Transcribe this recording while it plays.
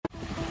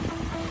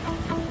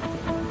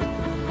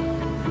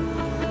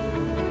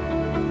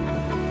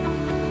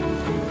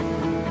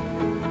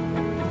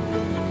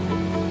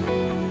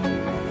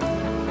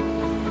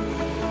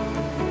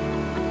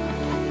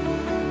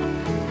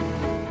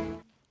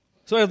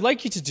So what I'd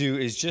like you to do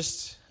is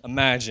just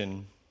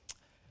imagine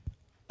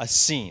a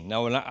scene.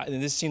 Now, in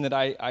this scene that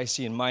I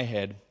see in my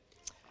head,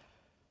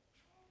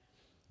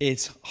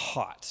 it's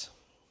hot.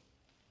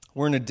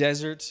 We're in a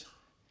desert,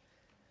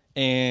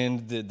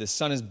 and the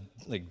sun is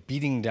like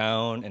beating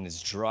down, and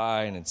it's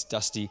dry, and it's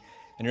dusty,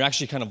 and you're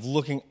actually kind of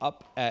looking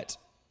up at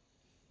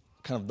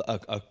kind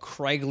of a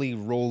craggly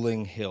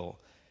rolling hill,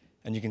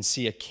 and you can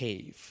see a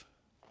cave.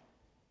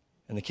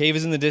 And the cave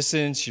is in the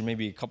distance. You're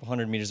maybe a couple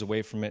hundred meters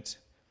away from it.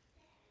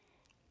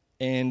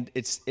 And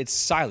it's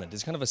silent.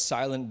 It's kind of a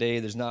silent day.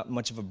 There's not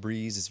much of a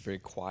breeze. It's very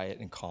quiet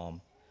and calm.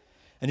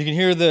 And you can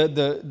hear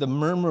the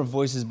murmur of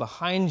voices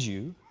behind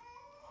you.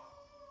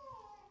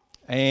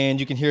 And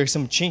you can hear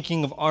some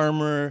chinking of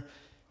armor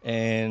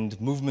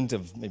and movement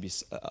of maybe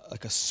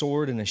like a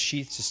sword in a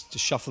sheath just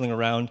shuffling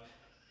around.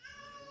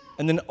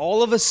 And then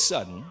all of a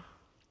sudden,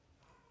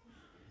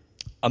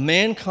 a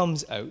man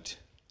comes out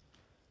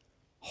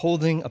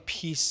holding a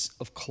piece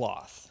of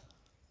cloth.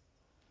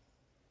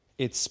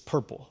 It's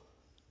purple.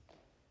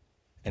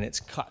 And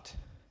it's cut.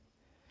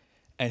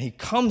 And he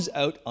comes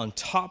out on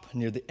top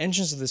near the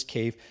entrance of this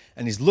cave,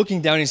 and he's looking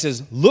down, and he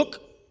says,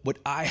 "Look what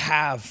I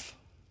have.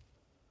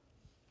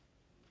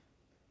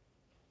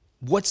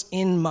 What's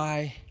in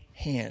my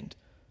hand?"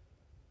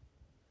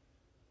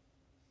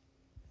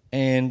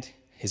 And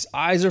his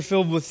eyes are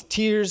filled with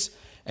tears,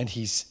 and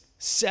he's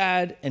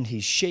sad, and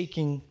he's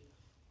shaking,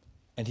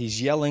 and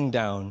he's yelling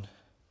down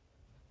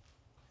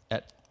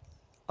at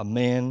a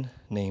man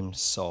named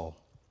Saul,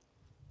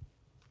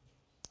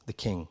 the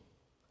king.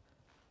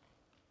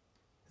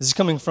 This is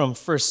coming from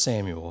 1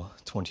 Samuel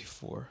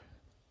 24.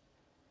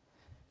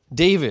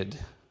 David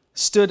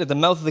stood at the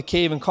mouth of the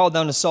cave and called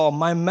down to Saul,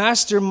 "My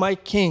master, my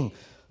king."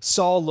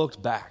 Saul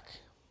looked back,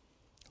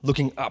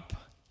 looking up.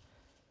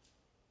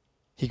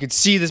 He could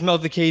see this mouth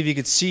of the cave. He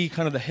could see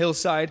kind of the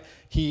hillside.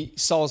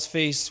 Saul's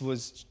face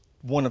was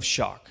one of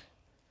shock.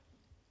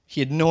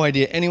 He had no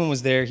idea anyone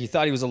was there. He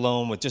thought he was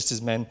alone with just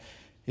his men.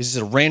 It was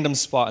just a random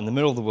spot in the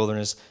middle of the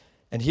wilderness.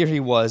 And here he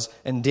was.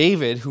 And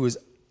David, who was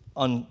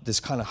on this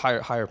kind of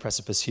higher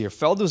precipice here,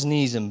 fell to his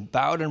knees and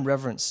bowed in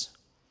reverence.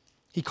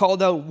 He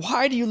called out,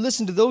 "Why do you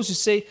listen to those who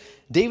say,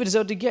 'David is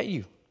out to get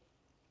you'?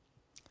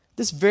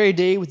 This very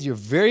day, with your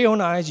very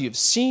own eyes, you have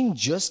seen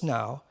just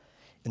now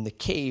in the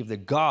cave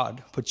that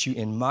God put you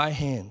in my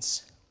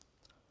hands.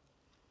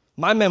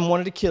 My men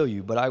wanted to kill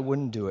you, but I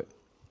wouldn't do it.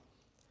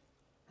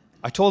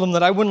 I told them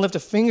that I wouldn't lift a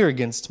finger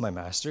against my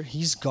master.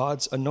 He's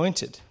God's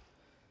anointed.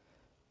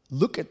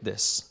 Look at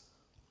this.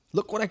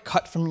 Look what I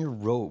cut from your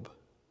robe.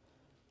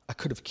 I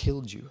could have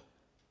killed you,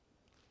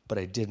 but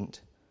I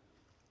didn't.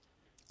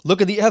 Look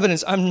at the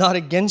evidence. I'm not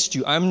against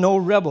you. I'm no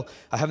rebel.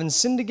 I haven't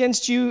sinned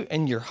against you,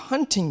 and you're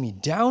hunting me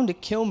down to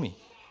kill me.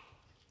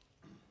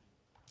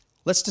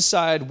 Let's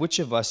decide which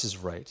of us is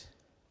right.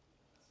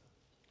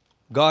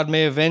 God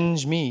may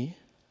avenge me,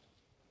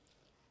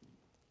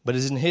 but it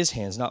is in his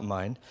hands, not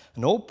mine.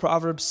 An old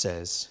proverb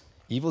says,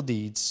 evil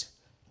deeds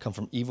come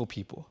from evil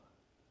people.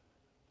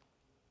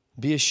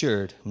 Be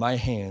assured, my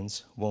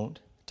hands won't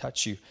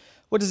touch you."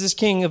 What does this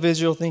king of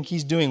Israel think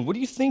he's doing? What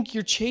do you think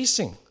you're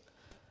chasing?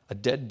 A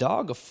dead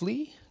dog, a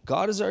flea?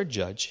 God is our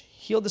judge.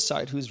 He'll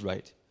decide who's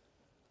right.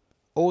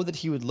 Oh, that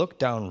he would look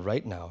down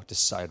right now,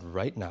 decide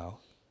right now,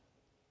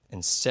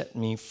 and set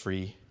me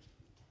free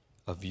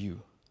of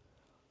you.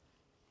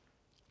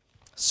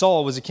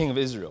 Saul was a king of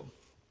Israel.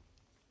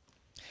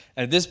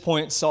 And at this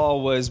point,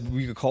 Saul was what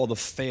we could call the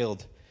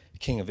failed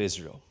king of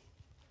Israel.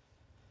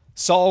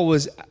 Saul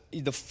was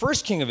the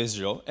first king of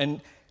Israel,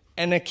 and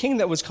a king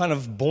that was kind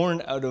of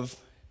born out of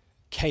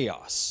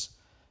chaos.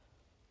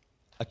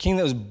 A king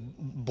that was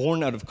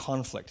born out of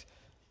conflict.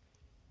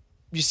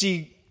 You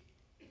see,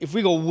 if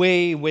we go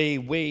way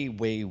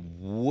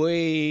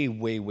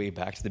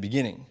back to the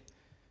beginning,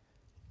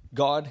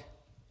 God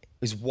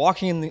is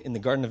walking in the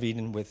Garden of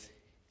Eden with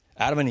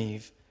Adam and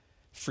Eve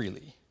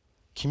freely,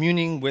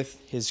 communing with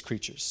his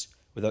creatures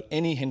without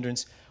any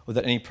hindrance,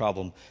 without any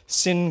problem.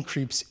 Sin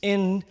creeps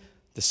in,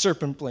 the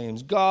serpent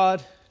blames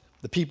God,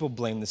 the people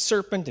blame the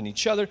serpent and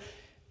each other,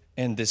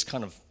 and this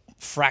kind of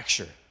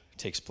fracture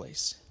takes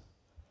place.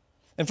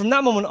 And from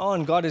that moment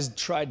on, God has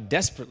tried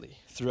desperately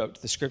throughout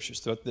the scriptures,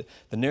 throughout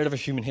the narrative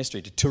of human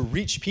history, to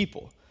reach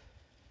people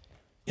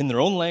in their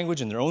own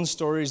language, in their own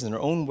stories, in their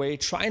own way,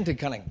 trying to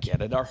kind of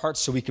get at our hearts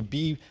so we could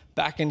be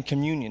back in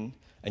communion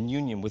and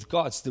union with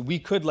God, so that we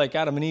could, like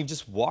Adam and Eve,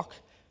 just walk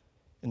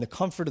in the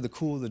comfort of the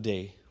cool of the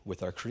day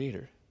with our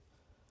Creator,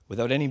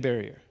 without any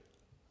barrier.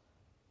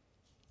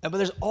 But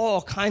there's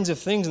all kinds of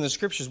things in the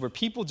scriptures where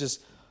people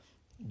just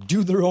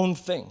do their own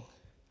thing.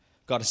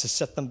 God has to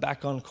set them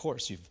back on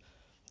course. You've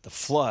the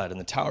flood and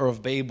the Tower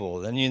of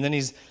Babel. And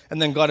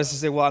then God has to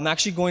say, well, I'm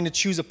actually going to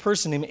choose a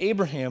person named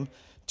Abraham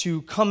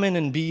to come in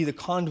and be the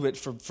conduit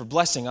for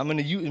blessing. I'm going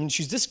to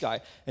choose this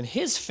guy, and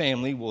his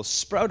family will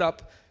sprout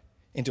up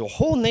into a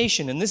whole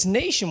nation, and this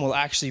nation will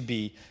actually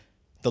be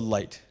the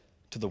light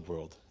to the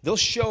world. They'll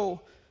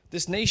show,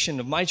 this nation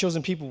of my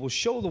chosen people will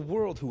show the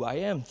world who I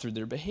am through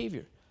their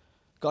behavior.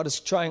 God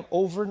is trying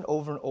over and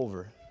over and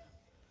over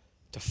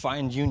to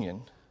find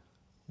union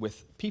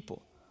with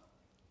people.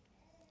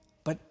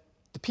 But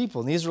the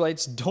people, the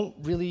Israelites, don't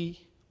really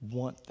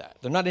want that.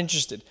 They're not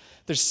interested.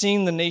 They're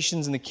seeing the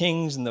nations and the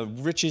kings and the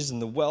riches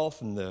and the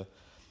wealth and the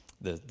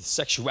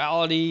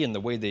sexuality and the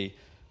way they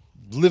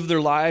live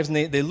their lives, and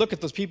they look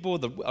at those people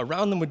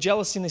around them with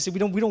jealousy, and they say, we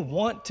don't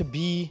want to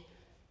be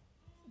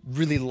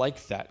really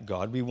like that,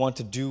 God. We want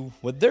to do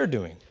what they're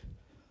doing.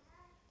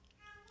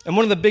 And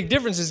one of the big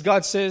differences,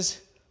 God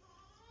says,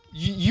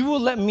 you will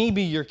let me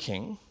be your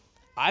king.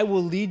 I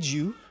will lead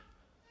you,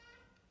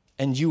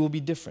 and you will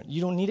be different.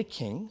 You don't need a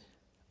king.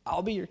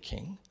 I'll be your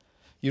king.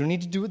 You don't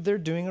need to do what they're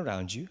doing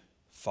around you.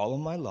 Follow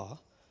my law,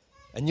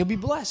 and you'll be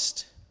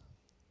blessed.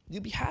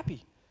 You'll be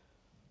happy.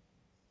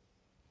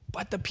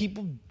 But the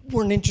people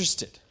weren't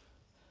interested.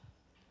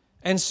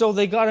 And so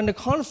they got into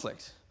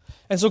conflict.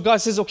 And so God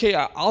says, okay,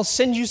 I'll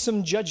send you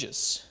some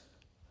judges.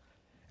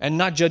 And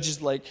not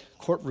judges like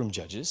courtroom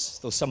judges,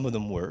 though some of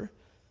them were,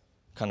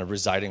 kind of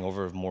residing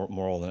over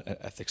moral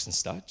ethics and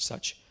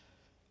such.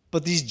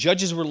 But these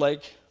judges were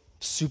like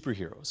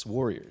superheroes,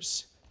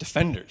 warriors,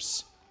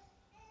 defenders.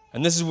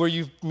 And this is where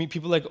you meet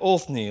people like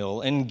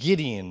Othniel and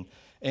Gideon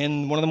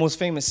and one of the most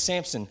famous,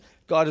 Samson.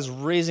 God is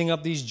raising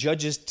up these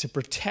judges to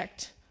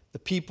protect the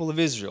people of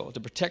Israel,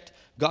 to protect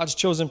God's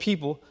chosen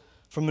people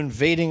from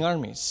invading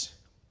armies.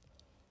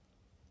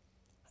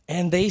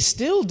 And they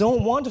still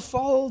don't want to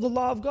follow the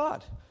law of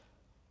God.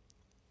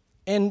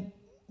 And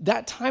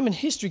that time in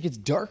history gets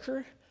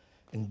darker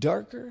and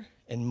darker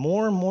and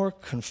more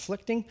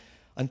conflicting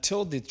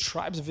until the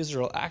tribes of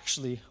Israel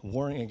actually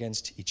warring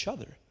against each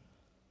other.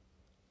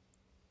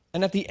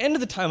 And at the end of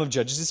the time of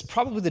Judges, it's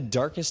probably the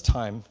darkest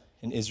time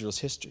in Israel's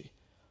history.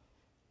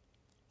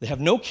 They have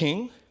no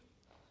king.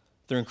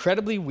 They're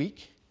incredibly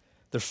weak.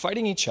 They're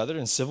fighting each other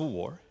in civil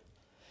war.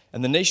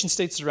 And the nation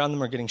states around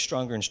them are getting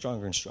stronger and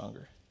stronger and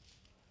stronger.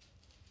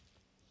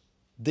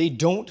 They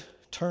don't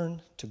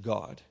turn to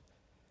God.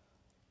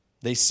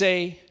 They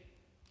say,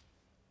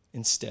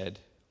 instead,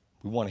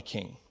 we want a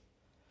king.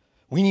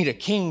 We need a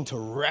king to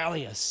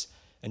rally us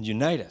and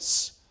unite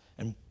us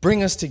and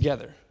bring us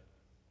together.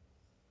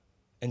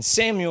 And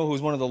Samuel, who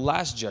was one of the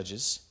last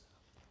judges,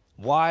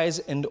 wise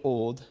and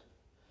old,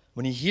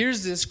 when he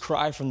hears this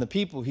cry from the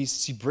people,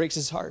 he breaks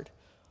his heart.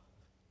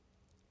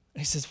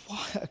 And he says,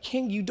 "What, a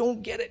king? You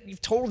don't get it.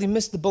 You've totally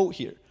missed the boat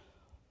here."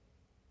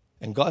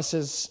 And God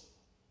says,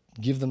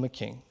 "Give them a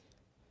king.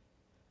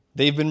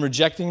 They've been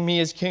rejecting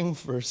me as king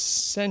for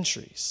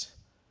centuries.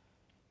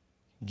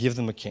 Give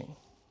them a king."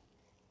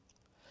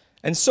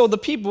 And so the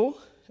people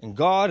and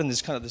God and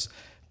this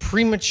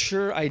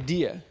premature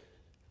idea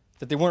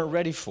that they weren't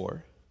ready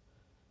for,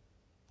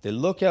 they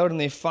look out and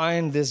they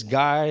find this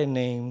guy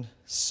named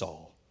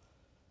Saul.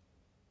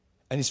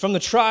 And he's from the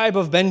tribe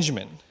of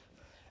Benjamin.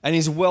 And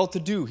he's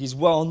well-to-do. He's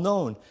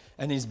well-known.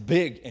 And he's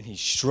big. And he's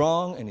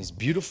strong. And he's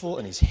beautiful.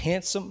 And he's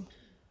handsome.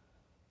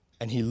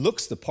 And he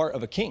looks the part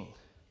of a king.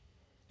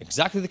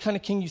 Exactly the kind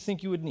of king you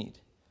think you would need.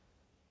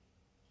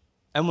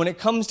 And when it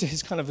comes to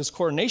his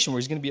coronation, where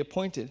he's going to be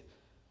appointed,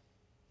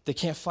 they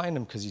can't find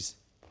him because he's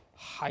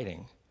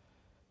hiding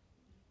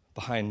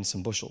behind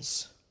some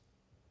bushels.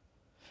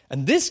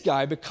 And this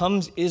guy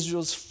becomes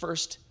Israel's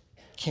first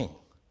king.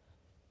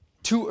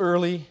 Too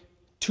early,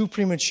 too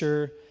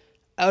premature,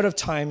 out of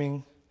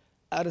timing,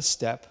 out of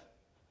step.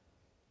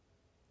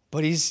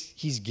 But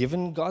he's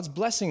given God's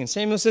blessing. And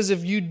Samuel says,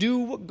 if you do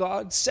what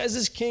God says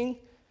is king,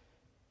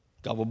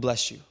 God will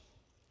bless you.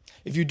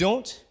 If you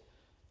don't,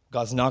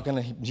 he's not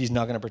going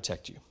to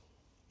protect you.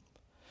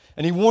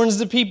 And he warns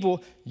the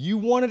people, you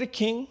wanted a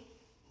king,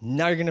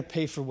 now you're going to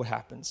pay for what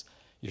happens.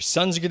 Your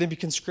sons are going to be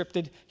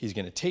conscripted. He's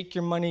going to take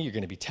your money. You're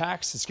going to be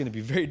taxed. It's going to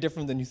be very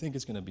different than you think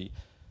it's going to be.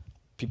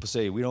 People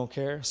say, we don't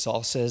care.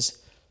 Saul says,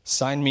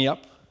 sign me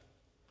up.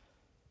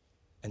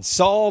 And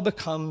Saul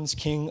becomes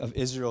king of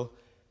Israel,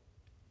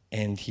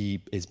 and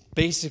he is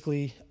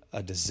basically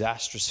a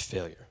disastrous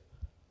failure.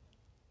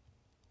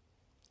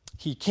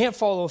 He can't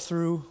follow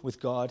through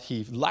with God.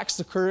 He lacks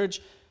the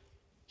courage.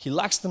 He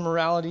lacks the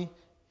morality.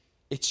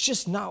 It's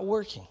just not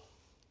working.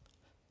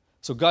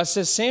 So God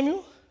says,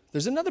 Samuel,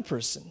 there's another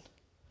person.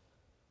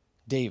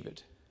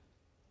 David,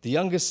 the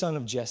youngest son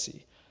of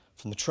Jesse,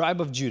 from the tribe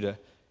of Judah.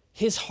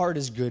 His heart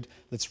is good.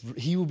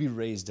 He will be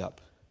raised up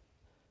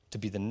to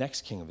be the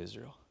next king of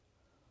Israel.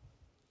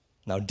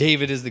 Now,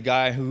 David is the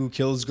guy who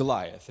kills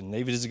Goliath, and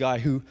David is the guy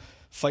who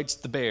fights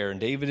the bear, and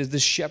David is the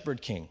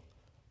shepherd king.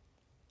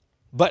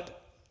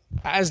 But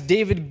as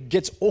David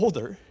gets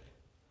older,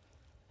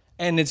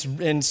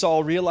 and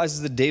Saul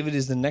realizes that David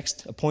is the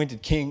next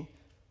appointed king,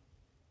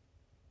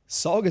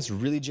 Saul gets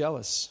really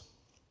jealous.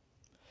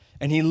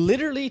 And he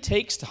literally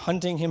takes to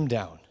hunting him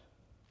down.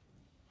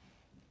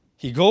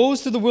 He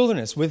goes to the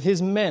wilderness with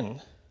his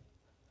men,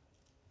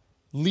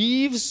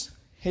 leaves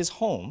his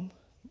home,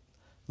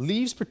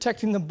 leaves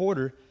protecting the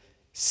border,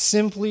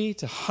 simply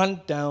to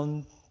hunt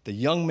down the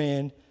young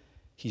man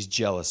he's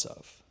jealous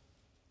of.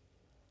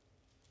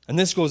 And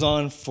this goes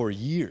on for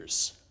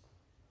years.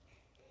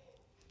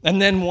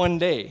 And then one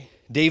day,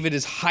 David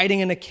is hiding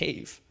in a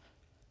cave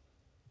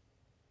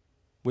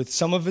with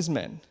some of his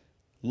men,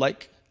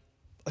 like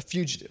a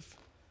fugitive.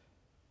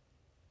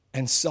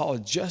 And Saul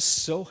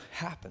just so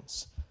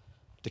happens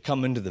to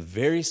come into the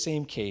very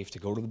same cave to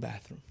go to the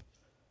bathroom.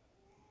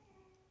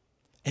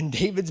 And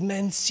David's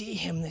men see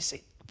him. They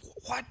say,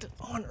 what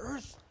on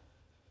earth?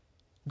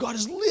 God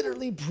has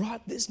literally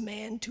brought this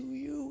man to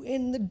you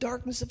in the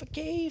darkness of a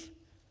cave.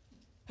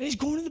 And he's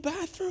going to the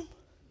bathroom.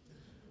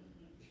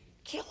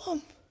 Kill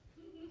him.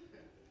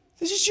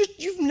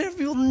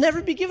 You'll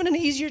never be given an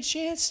easier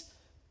chance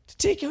to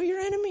take out your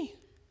enemy.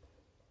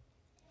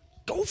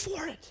 Go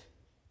for it.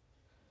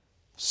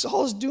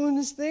 Saul's doing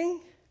his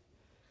thing.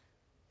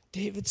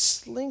 David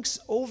slinks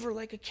over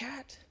like a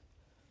cat,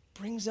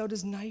 brings out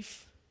his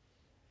knife,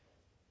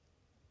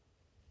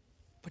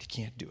 but he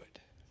can't do it.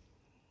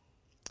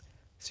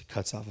 So he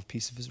cuts off a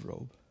piece of his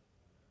robe.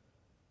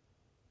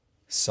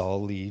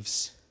 Saul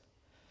leaves.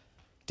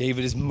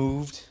 David is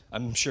moved.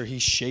 I'm sure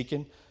he's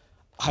shaken.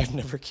 I've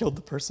never killed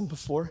the person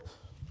before,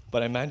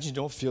 but I imagine you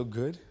don't feel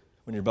good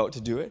when you're about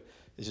to do it.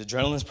 His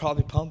adrenaline's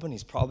probably pumping.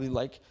 He's probably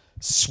like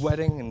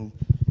sweating and,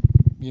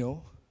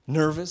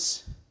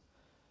 nervous.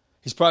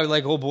 He's probably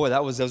like, oh boy,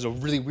 that was a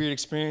really weird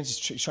experience.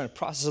 He's trying to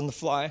process on the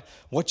fly.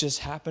 What just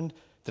happened?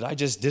 Did I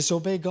just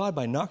disobey God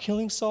by not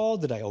killing Saul?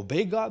 Did I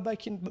obey God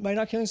by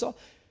not killing Saul?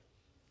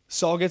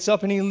 Saul gets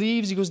up and he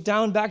leaves. He goes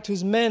down back to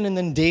his men, and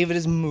then David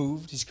is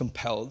moved. He's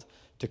compelled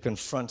to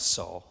confront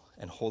Saul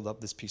and hold up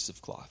this piece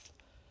of cloth.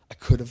 I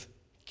could have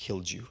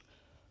killed you,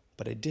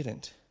 but I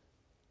didn't.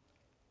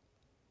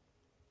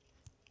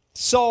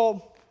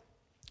 Saul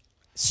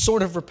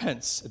sort of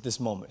repents at this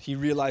moment. He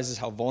realizes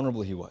how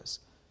vulnerable he was.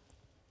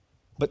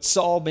 But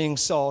Saul being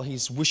Saul,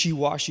 he's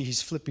wishy-washy,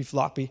 he's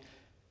flippy-floppy,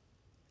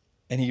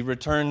 and he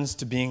returns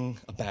to being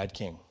a bad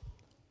king.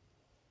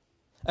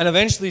 And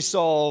eventually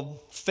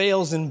Saul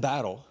fails in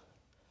battle.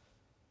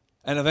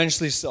 And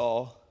eventually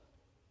Saul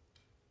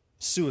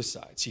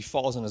suicides. He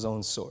falls on his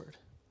own sword.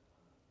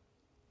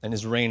 And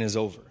his reign is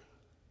over.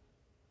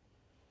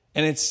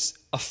 And it's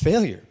a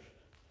failure.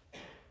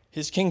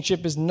 His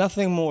kingship is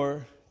nothing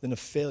more than a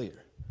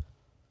failure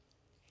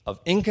of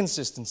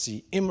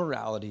inconsistency,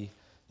 immorality,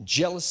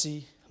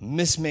 jealousy,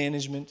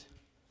 mismanagement.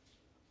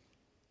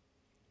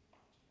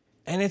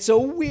 And it's a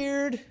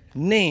weird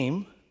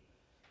name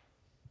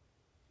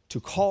to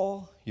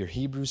call your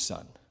Hebrew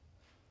son.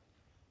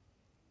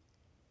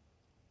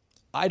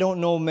 I don't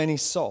know many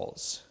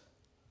Sauls,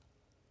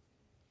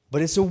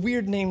 but it's a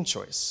weird name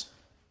choice.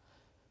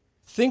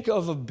 Think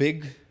of a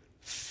big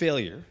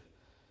failure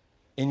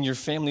in your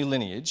family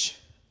lineage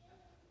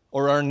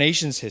or our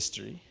nation's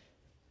history.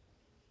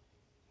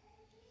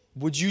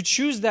 Would you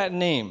choose that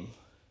name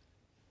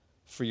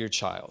for your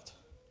child?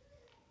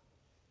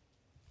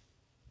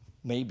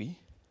 Maybe.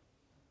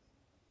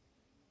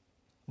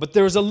 But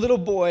there was a little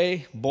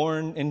boy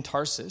born in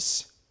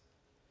Tarsus,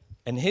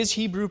 and his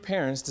Hebrew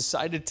parents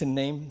decided to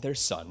name their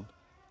son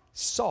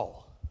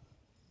Saul.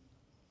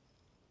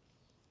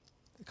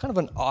 Kind of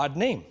an odd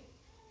name.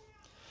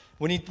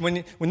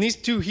 When these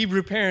two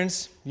Hebrew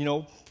parents,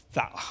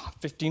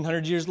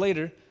 1,500 years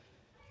later,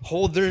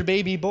 hold their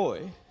baby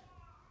boy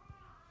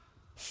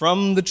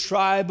from the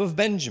tribe of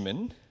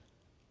Benjamin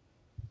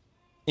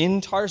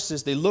in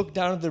Tarsus, they look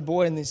down at their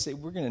boy and they say,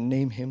 we're going to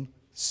name him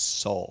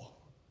Saul.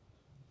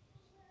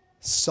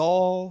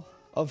 Saul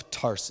of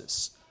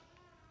Tarsus,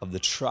 of the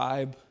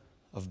tribe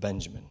of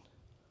Benjamin.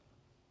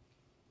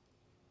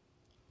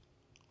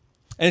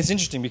 And it's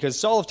interesting because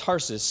Saul of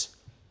Tarsus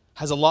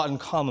has a lot in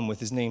common with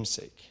his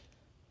namesake.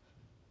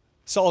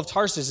 Saul of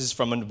Tarsus is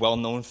from a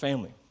well-known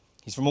family.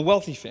 He's from a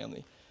wealthy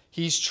family.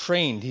 He's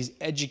trained. He's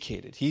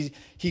educated.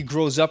 He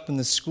grows up in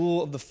the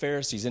school of the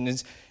Pharisees.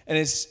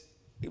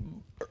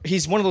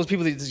 He's one of those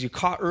people that you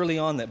caught early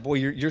on that, boy,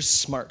 you're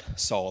smart,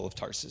 Saul of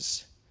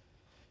Tarsus.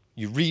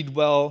 You read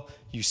well.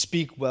 You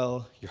speak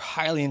well. You're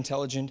highly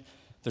intelligent.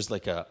 There's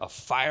like a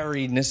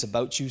fieriness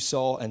about you,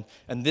 Saul.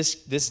 And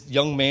this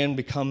young man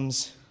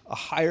becomes a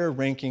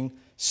higher-ranking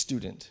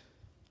student.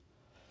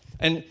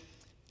 And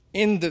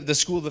in the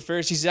school of the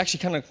Pharisees, he actually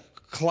kind of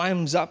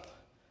climbs up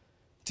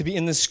to be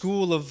in the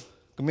school of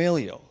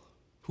Gamaliel,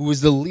 who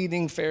was the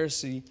leading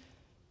Pharisee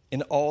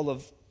in all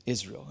of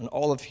Israel, in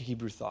all of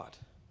Hebrew thought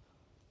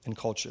and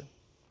culture.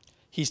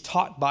 He's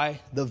taught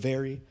by the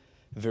very,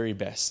 very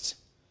best.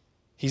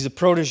 He's a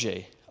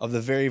protege of the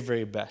very,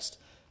 very best.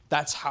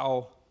 That's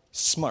how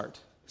smart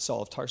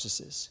Saul of Tarsus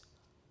is.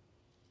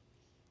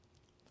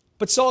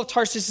 But Saul of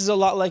Tarsus is a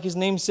lot like his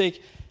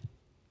namesake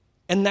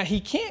in that he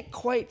can't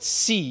quite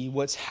see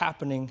what's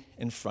happening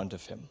in front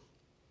of him.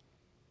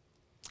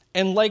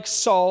 And like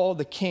Saul,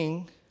 the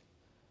king,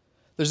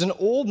 there's an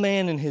old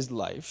man in his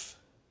life,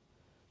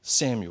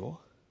 Samuel,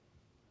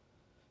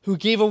 who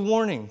gave a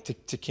warning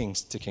to King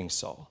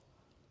Saul.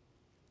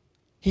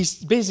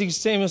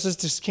 Samuel says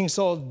to King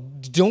Saul,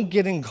 don't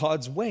get in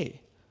God's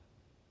way.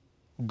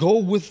 Go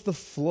with the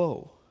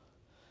flow.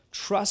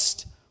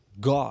 Trust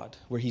God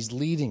where he's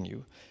leading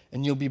you,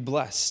 and you'll be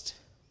blessed.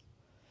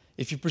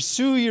 If you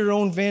pursue your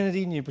own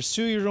vanity and you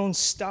pursue your own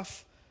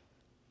stuff,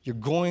 you're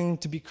going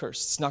to be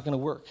cursed. It's not going to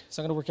work. It's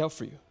not going to work out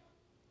for you.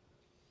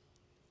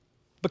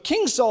 But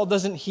King Saul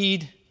doesn't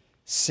heed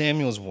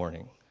Samuel's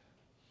warning.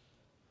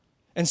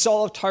 And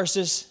Saul of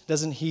Tarsus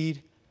doesn't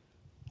heed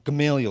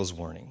Gamaliel's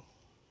warning.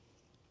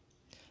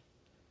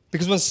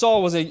 Because when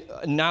Saul was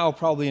now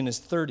probably in his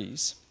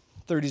 30s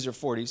or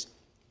 40s,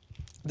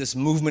 this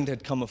movement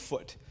had come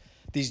afoot.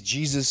 These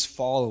Jesus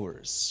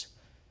followers,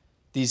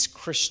 these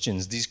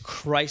Christians, these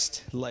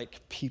Christ-like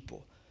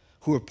people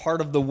who are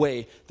part of the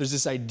way. There's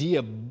this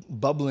idea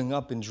bubbling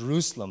up in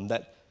Jerusalem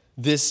that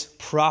this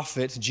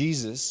prophet,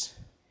 Jesus,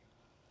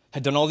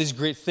 had done all these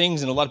great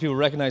things, and a lot of people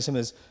recognize him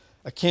as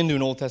akin to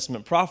an Old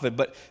Testament prophet,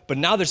 but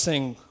now they're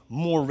saying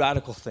more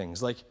radical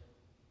things, like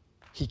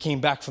he came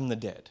back from the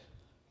dead.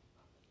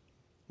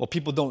 Well,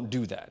 people don't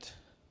do that.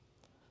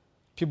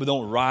 People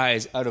don't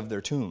rise out of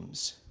their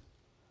tombs.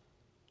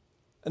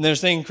 And they're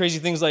saying crazy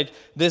things like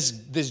this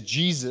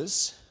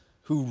Jesus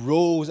who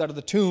rose out of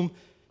the tomb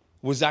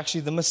was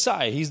actually the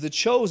Messiah. He's the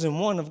chosen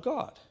one of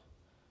God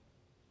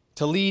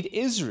to lead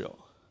Israel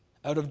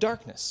out of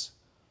darkness.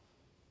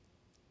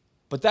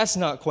 But that's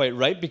not quite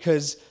right,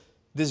 because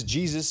this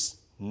Jesus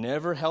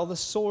never held a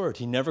sword.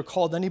 He never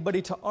called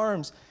anybody to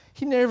arms.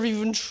 He never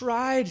even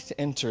tried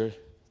to enter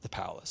the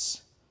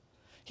palace.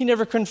 He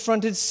never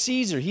confronted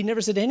Caesar. He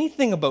never said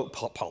anything about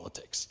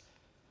politics.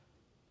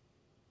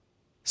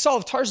 Saul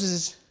of Tarsus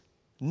is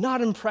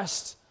not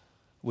impressed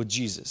with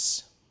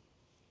Jesus.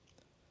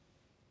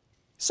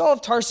 Saul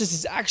of Tarsus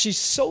is actually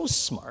so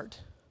smart,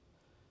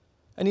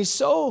 and he's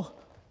so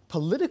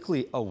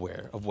politically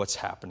aware of what's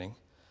happening.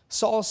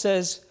 Saul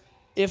says,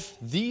 if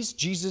these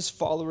Jesus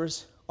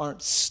followers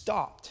aren't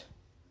stopped,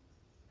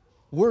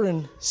 we're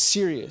in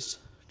serious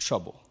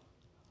trouble.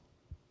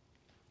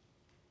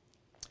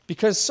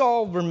 Because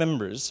Saul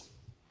remembers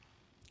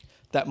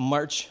that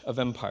march of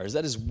empires.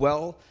 That is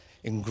well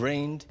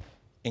ingrained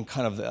in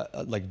kind of the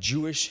like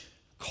Jewish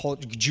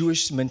culture,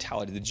 Jewish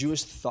mentality, the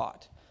Jewish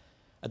thought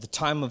at the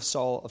time of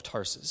Saul of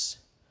Tarsus,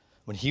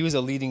 when he was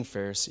a leading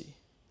Pharisee.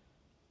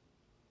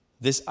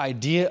 This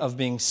idea of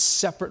being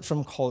separate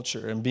from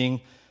culture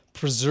and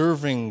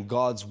preserving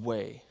God's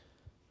way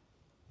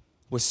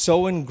was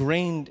so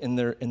ingrained in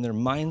their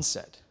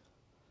mindset,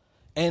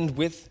 and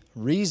with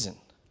reason.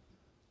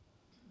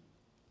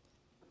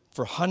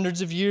 For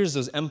hundreds of years,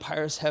 those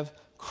empires have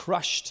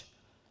crushed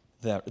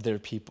their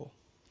people.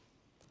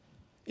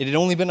 It had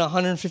only been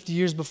 150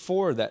 years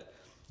before that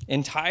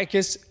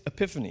Antiochus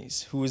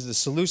Epiphanes, who was the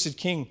Seleucid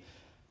king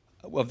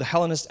of the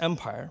Hellenist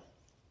Empire,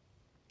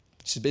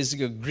 which is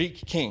basically a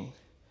Greek king,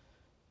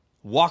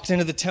 walked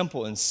into the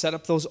temple and set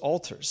up those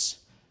altars.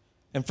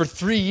 And for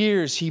 3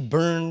 years, he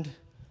burned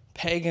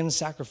pagan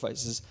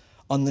sacrifices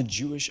on the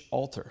Jewish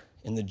altar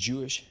in the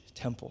Jewish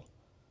temple.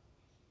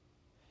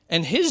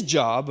 And his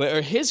job,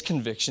 or his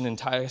conviction,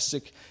 Antiochus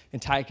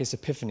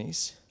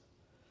Epiphanes,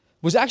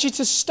 was actually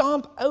to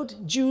stomp out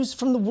Jews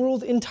from the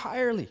world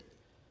entirely.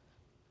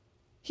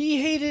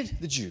 He hated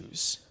the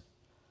Jews.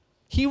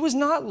 He was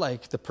not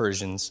like the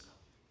Persians.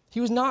 He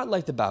was not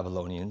like the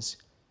Babylonians.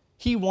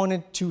 He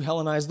wanted to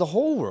Hellenize the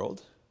whole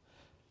world,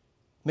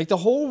 make the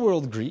whole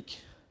world Greek,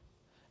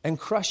 and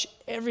crush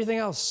everything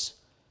else,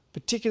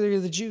 particularly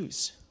the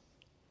Jews.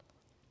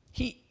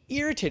 He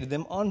irritated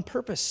them on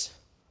purpose.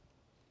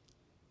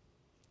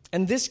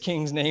 And this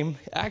king's name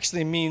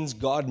actually means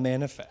God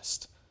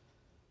manifest.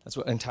 That's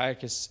what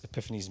Antiochus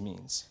Epiphanes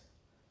means.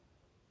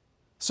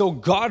 So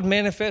God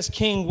manifest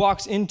king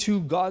walks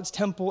into God's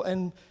temple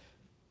and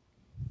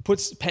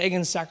puts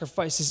pagan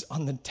sacrifices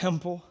on the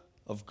temple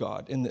of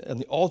God, on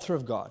the altar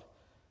of God.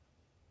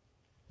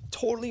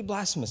 Totally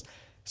blasphemous.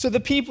 So the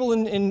people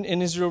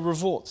in Israel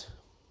revolt.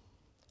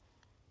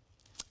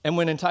 And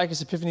when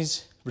Antiochus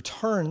Epiphanes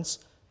returns,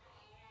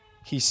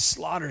 he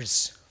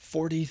slaughters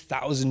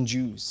 40,000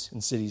 Jews in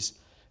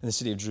the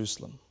city of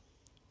Jerusalem.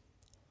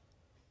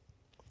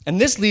 And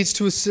this leads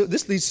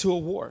to a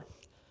war.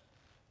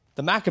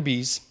 The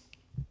Maccabees,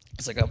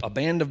 it's like a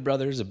band of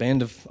brothers,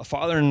 a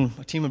father and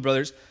a team of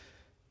brothers,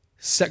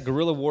 set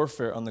guerrilla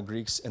warfare on the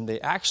Greeks, and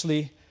they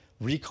actually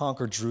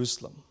reconquer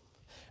Jerusalem.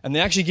 And they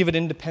actually give it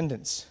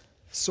independence,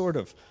 sort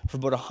of, for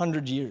about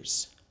 100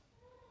 years.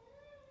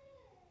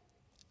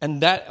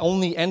 And that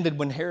only ended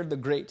when Herod the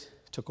Great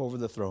took over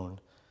the throne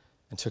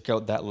and took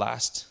out the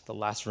last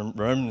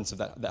remnants of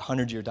that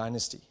 100-year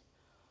dynasty.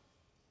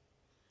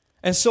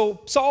 And so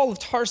Saul of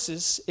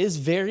Tarsus is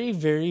very,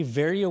 very,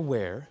 very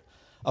aware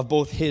of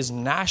both his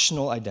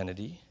national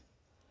identity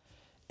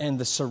and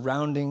the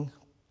surrounding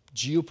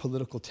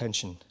geopolitical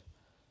tension.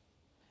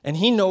 And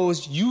he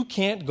knows you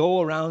can't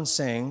go around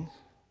saying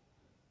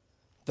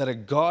that a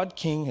God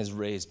king has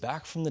raised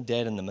back from the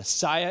dead and the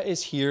Messiah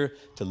is here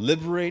to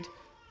liberate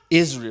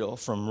Israel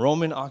from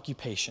Roman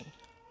occupation.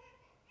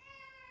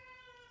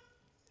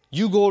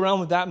 You go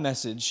around with that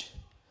message,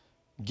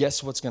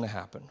 guess what's going to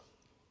happen?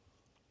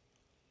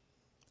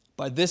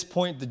 By this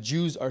point, the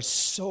Jews are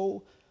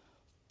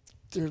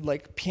they're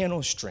like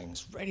piano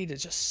strings, ready to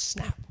just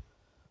snap.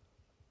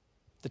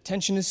 The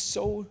tension is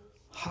so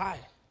high.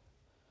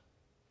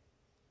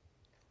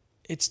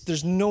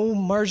 There's no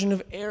margin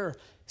of error.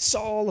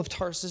 Saul of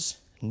Tarsus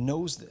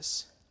knows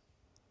this.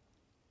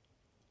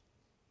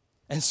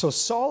 And so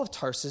Saul of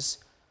Tarsus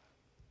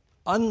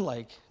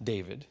unlike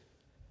David,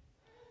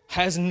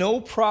 has no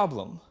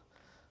problem.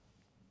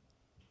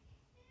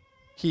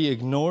 He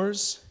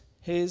ignores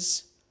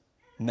his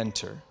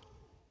mentor.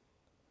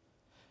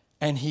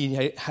 And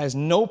he has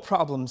no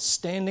problem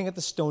standing at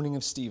the stoning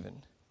of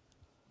Stephen,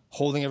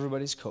 holding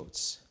everybody's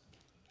coats.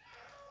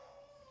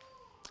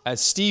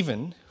 As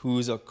Stephen, who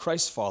is a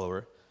Christ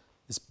follower,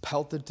 is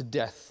pelted to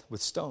death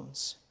with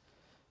stones.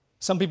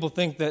 Some people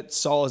think that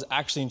Saul is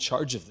actually in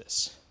charge of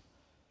this.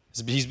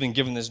 He's been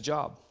given this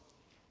job.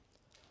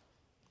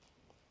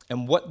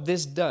 And what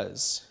this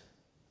does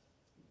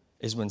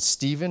is when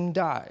Stephen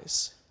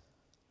dies,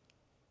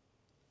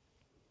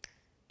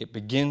 it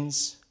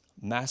begins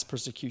mass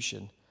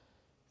persecution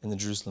in the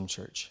Jerusalem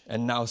church.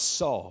 And now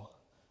Saul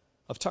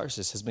of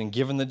Tarsus has been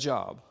given the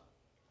job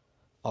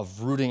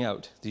of rooting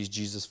out these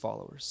Jesus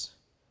followers.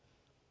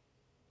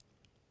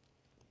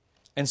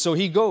 And so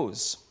he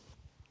goes.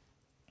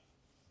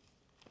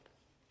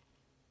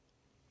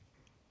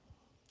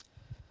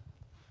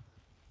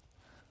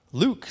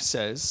 Luke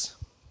says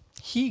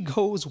he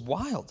goes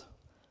wild.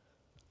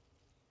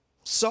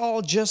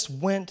 Saul just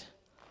went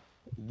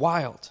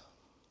wild,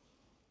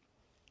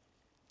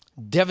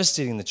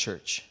 devastating the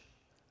church,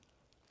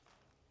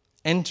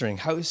 entering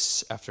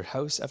house after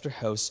house after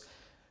house,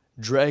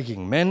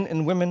 dragging men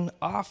and women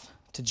off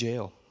to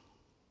jail.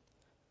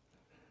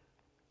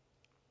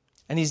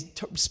 And he's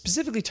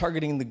specifically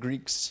targeting the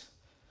Greeks,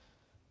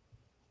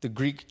 the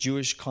Greek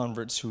Jewish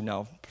converts who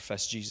now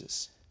profess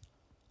Jesus.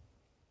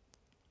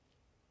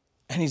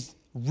 And he's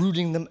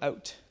rooting them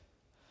out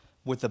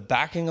with the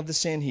backing of the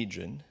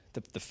Sanhedrin,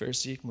 the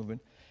Pharisaic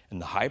movement,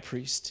 and the high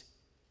priest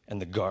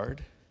and the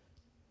guard.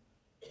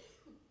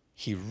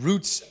 He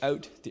roots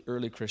out the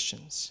early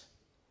Christians.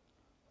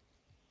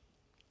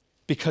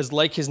 Because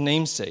like his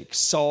namesake,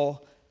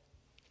 Saul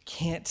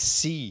can't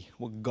see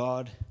what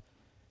God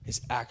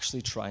is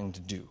actually trying to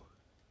do.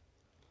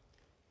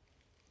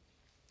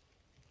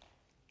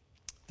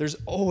 There's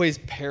always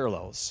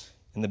parallels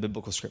in the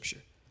biblical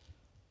scripture.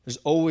 There's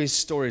always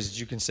stories that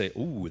you can say,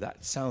 ooh,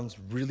 that sounds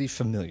really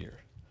familiar.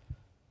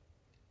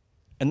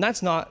 And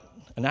that's not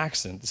an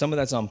accident. Some of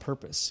that's on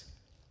purpose.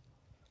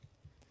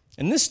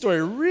 And this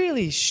story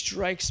really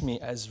strikes me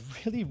as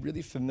really,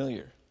 really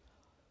familiar.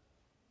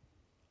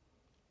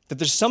 That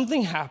there's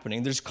something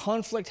happening, there's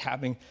conflict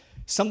happening,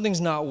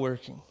 something's not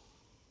working.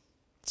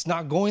 It's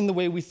not going the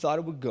way we thought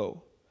it would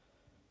go.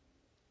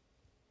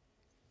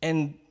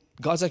 And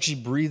God's actually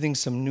breathing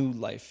some new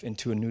life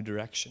into a new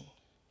direction.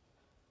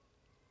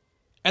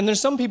 And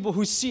there's some people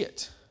who see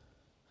it,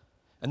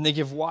 and they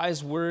give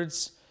wise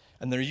words,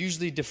 and they're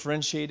usually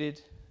differentiated.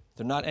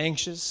 They're not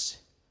anxious.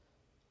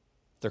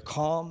 They're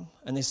calm,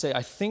 and they say,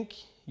 I think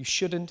you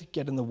shouldn't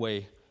get in the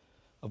way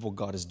of what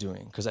God is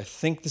doing, because I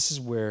think this is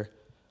where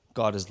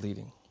God is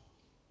leading.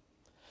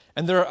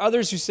 And there are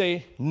others who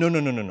say,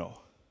 no.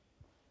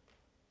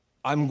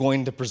 I'm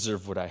going to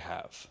preserve what I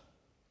have.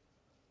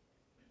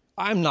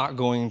 I'm not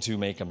going to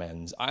make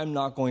amends. I'm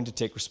not going to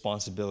take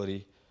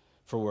responsibility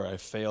for where I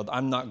failed.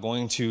 I'm not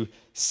going to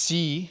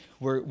see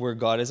where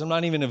God is. I'm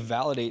not even going to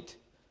validate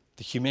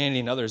the humanity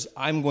in others.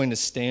 I'm going to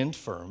stand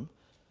firm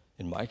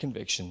in my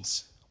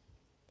convictions,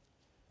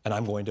 and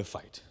I'm going to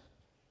fight.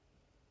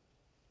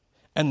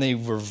 And they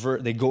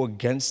go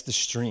against the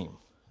stream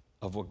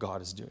of what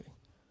God is doing.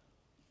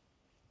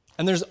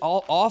 And there's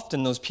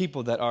often those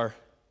people that are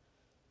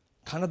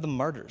kind of the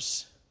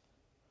martyrs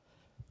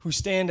who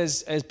stand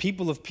as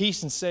people of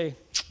peace and say,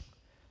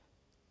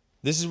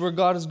 this is where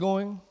God is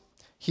going.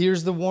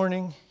 Here's the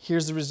warning.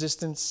 Here's the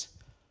resistance.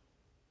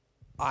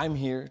 I'm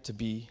here to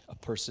be a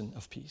person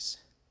of peace.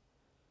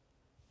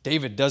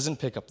 David doesn't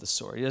pick up the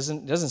sword. He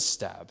doesn't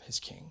stab his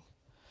king.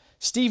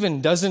 Stephen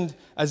doesn't,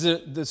 as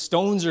the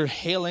stones are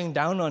hailing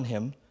down on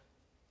him,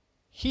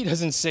 he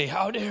doesn't say,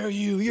 how dare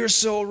you? You're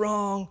so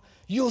wrong.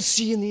 You'll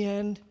see in the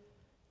end.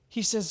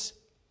 He says,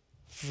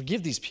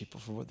 forgive these people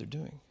for what they're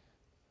doing.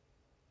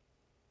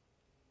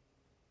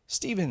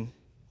 Stephen,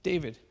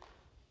 David,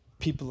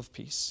 people of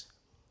peace.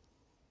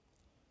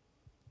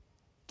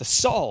 The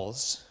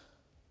Sauls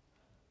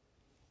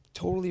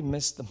totally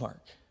missed the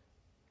mark.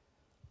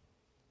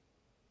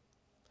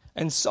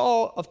 And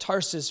Saul of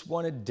Tarsus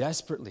wanted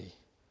desperately,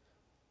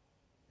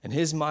 in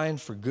his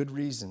mind for good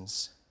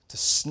reasons, to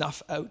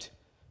snuff out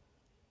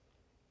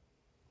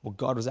what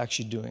God was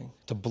actually doing,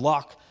 to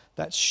block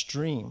that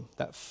stream,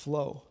 that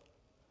flow.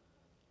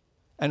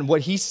 And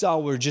what he saw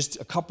were just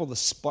a couple of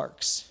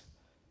sparks.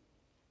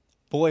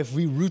 Boy, if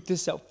we root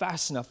this out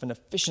fast enough and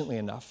efficiently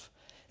enough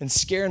and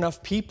scare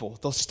enough people,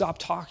 they'll stop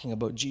talking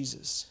about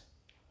Jesus.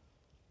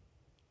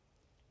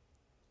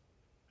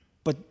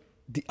 But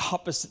the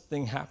opposite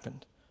thing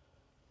happened.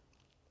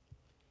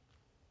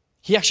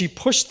 He actually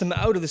pushed them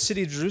out of the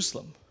city of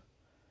Jerusalem.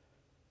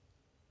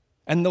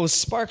 And those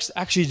sparks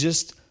actually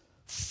just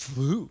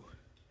flew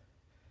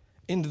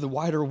into the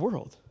wider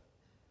world.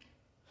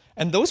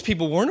 And those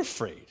people weren't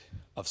afraid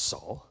of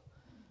Saul.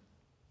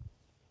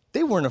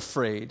 They weren't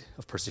afraid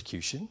of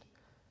persecution.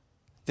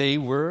 They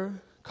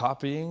were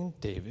copying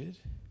David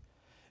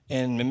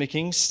and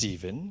mimicking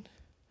Stephen,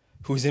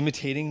 who's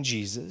imitating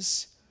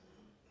Jesus,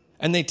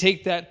 and they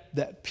take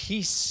that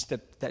peace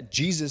that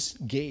Jesus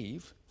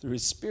gave through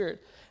his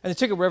Spirit, and they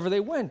took it wherever they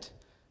went.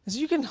 And so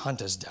you can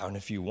hunt us down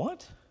if you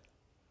want,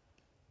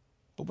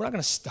 but we're not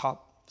going to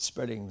stop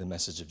spreading the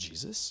message of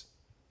Jesus.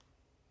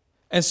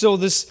 And so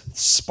this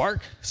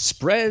spark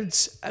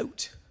spreads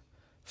out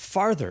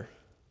farther,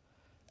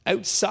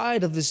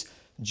 outside of this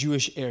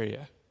Jewish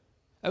area,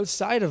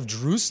 outside of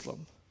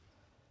Jerusalem.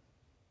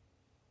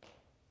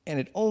 And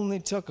it only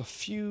took a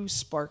few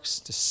sparks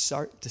to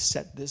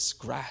set this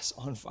grass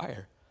on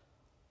fire.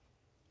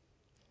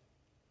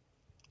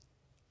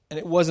 And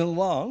it wasn't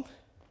long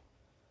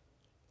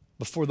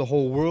before the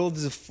whole world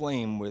is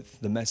aflame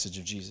with the message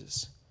of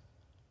Jesus.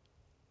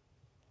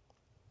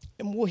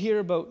 And we'll hear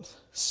about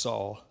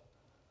Saul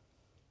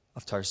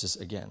of Tarsus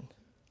again.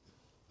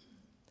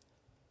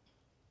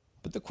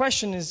 But the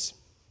question is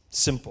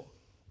simple.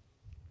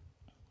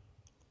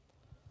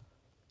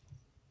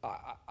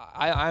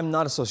 I'm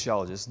not a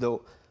sociologist,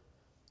 though,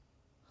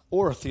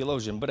 or a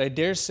theologian, but I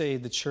dare say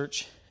the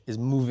church is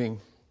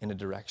moving in a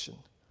direction.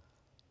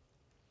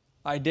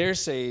 I dare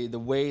say the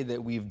way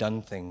that we've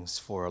done things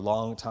for a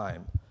long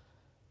time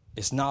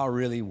is not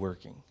really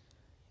working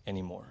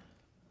anymore.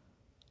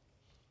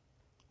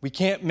 We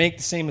can't make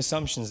the same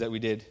assumptions that we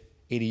did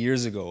 80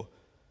 years ago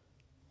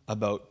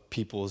about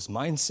people's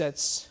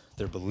mindsets,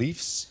 their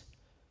beliefs.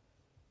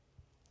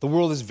 The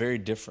world is very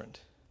different.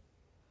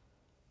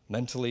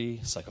 Mentally,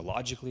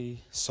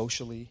 psychologically,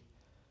 socially.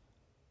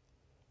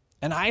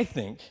 And I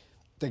think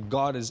that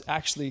God is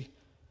actually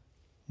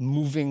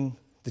moving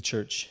the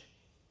church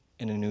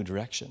in a new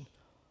direction.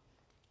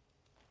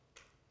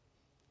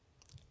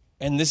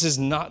 And this is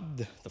not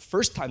the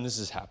first time this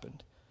has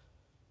happened.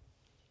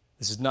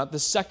 This is not the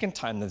second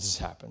time this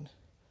has happened.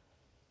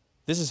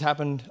 This has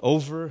happened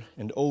over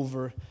and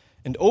over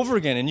and over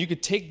again. And you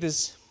could take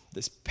this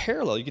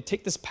parallel, you could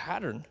take this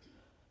pattern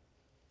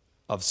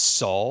of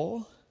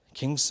Saul,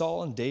 King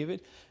Saul and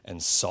David,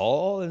 and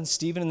Saul and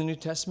Stephen in the New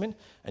Testament,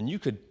 and you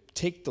could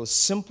take that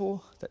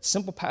simple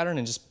pattern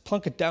and just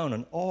plunk it down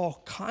on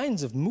all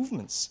kinds of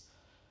movements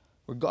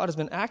where God has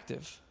been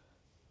active.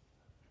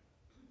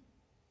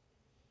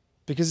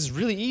 Because it's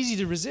really easy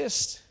to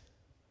resist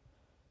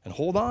and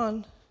hold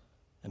on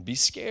and be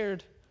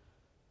scared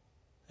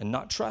and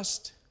not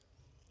trust.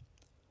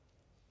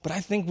 But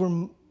I think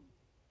we're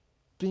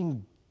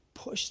being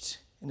pushed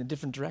in a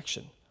different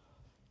direction,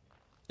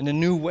 in a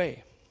new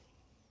way.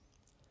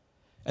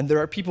 And there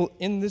are people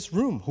in this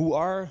room who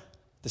are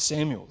the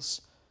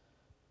Samuels,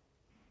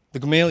 the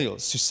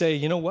Gamaliels, who say,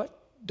 you know what?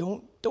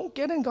 Don't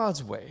get in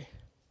God's way.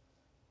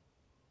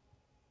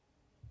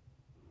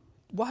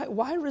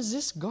 Why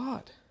resist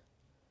God?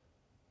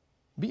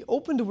 Be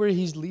open to where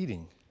he's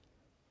leading.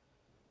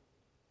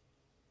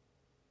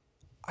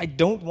 I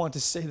don't want to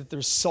say that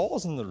there's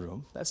Sauls in the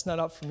room. That's not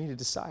up for me to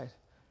decide.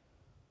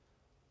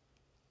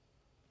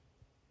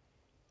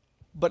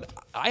 But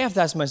I have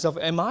to ask myself,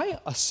 am I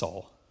a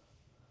Saul?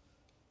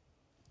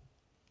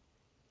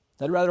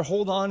 I'd rather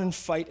hold on and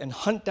fight and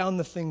hunt down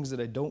the things that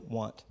I don't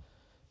want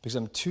because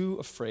I'm too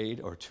afraid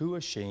or too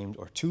ashamed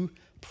or too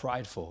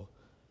prideful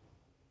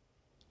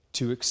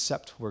to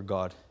accept where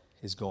God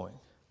is going.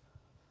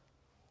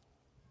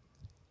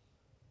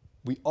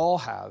 We all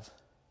have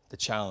the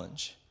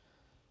challenge,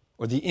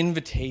 or the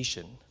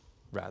invitation,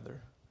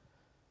 rather,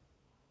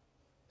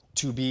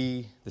 to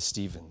be the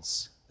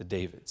Stephens, the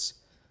Davids,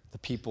 the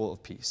people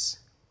of peace.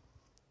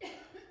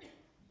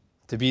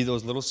 To be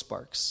those little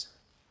sparks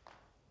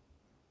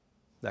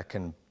that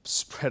can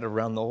spread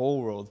around the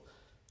whole world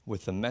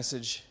with the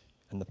message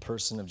and the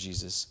person of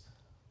Jesus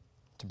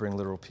to bring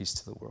literal peace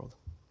to the world.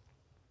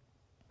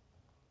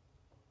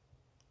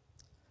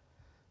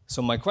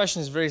 So my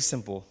question is very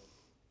simple.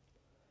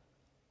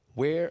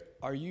 Where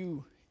are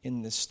you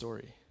in this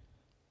story?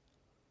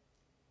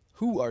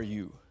 Who are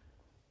you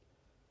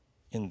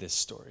in this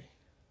story?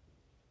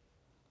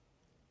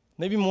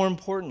 Maybe more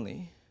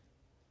importantly,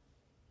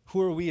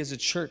 who are we as a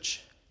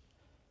church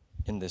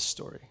in this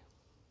story?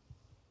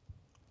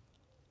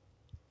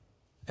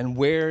 And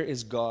where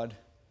is God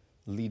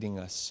leading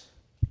us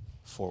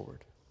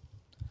forward?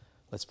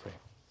 Let's pray.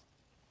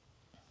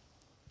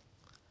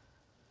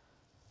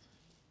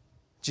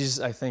 Jesus,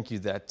 I thank you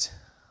that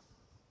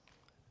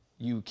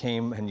you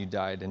came and you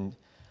died and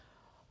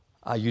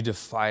you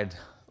defied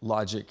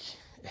logic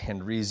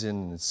and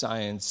reason and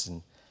science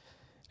and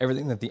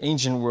everything that the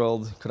ancient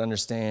world could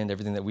understand,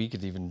 everything that we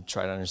could even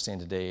try to understand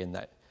today, and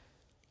that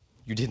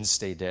you didn't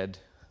stay dead,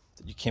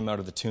 that you came out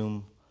of the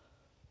tomb,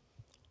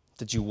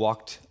 that you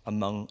walked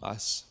among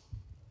us.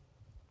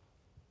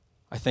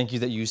 I thank you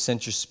that you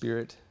sent your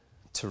Spirit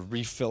to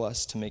refill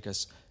us, to make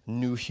us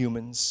new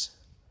humans,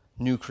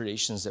 new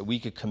creations, that we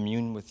could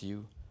commune with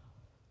you.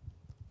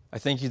 I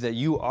thank you that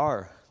you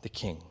are the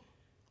King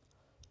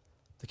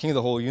of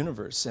the whole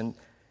universe, and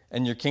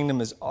your kingdom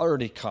has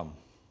already come,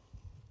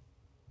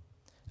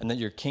 and that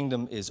your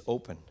kingdom is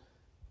open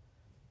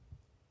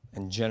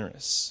and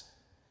generous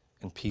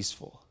and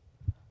peaceful,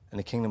 and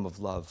a kingdom of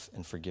love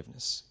and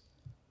forgiveness,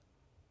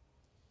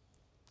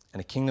 and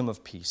a kingdom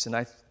of peace. And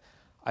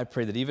I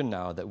pray that even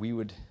now that we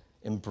would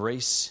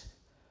embrace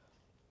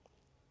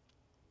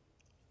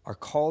our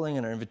calling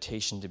and our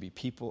invitation to be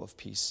people of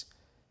peace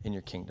in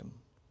your kingdom.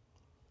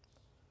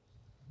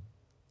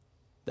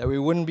 That we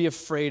wouldn't be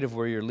afraid of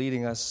where you're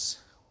leading us,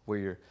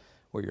 where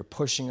you're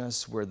pushing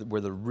us, where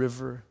the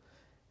river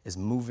is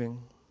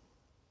moving.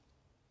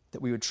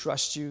 That we would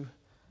trust you,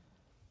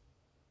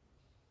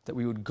 that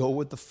we would go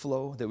with the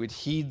flow, that we'd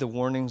heed the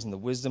warnings and the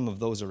wisdom of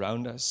those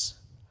around us,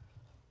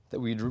 that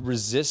we'd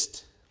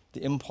resist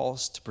the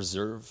impulse to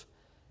preserve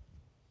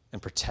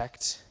and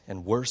protect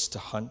and worse, to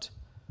hunt.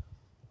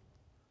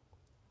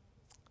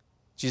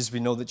 Jesus, we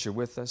know that you're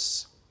with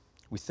us.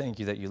 We thank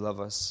you that you love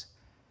us.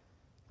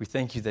 We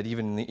thank you that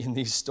even in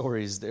these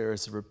stories there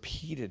is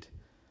repeated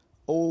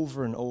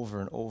over and over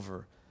and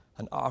over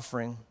an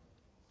offering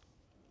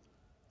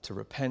to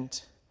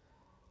repent,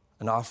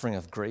 an offering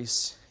of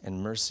grace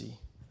and mercy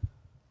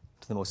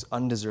to the most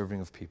undeserving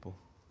of people.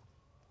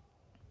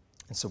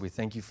 And so we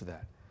thank you for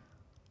that.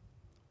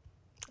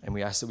 And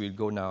we ask that we would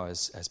go now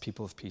as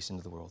people of peace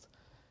into the world.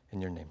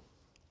 In your name,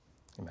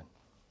 amen.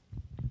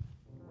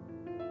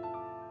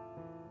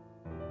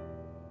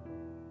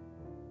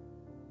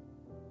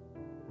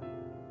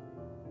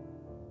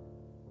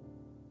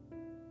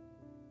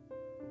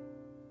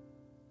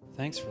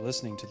 Thanks for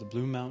listening to the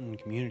Blue Mountain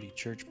Community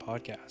Church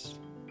podcast.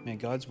 May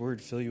God's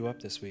word fill you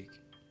up this week.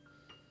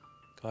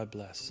 God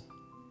bless.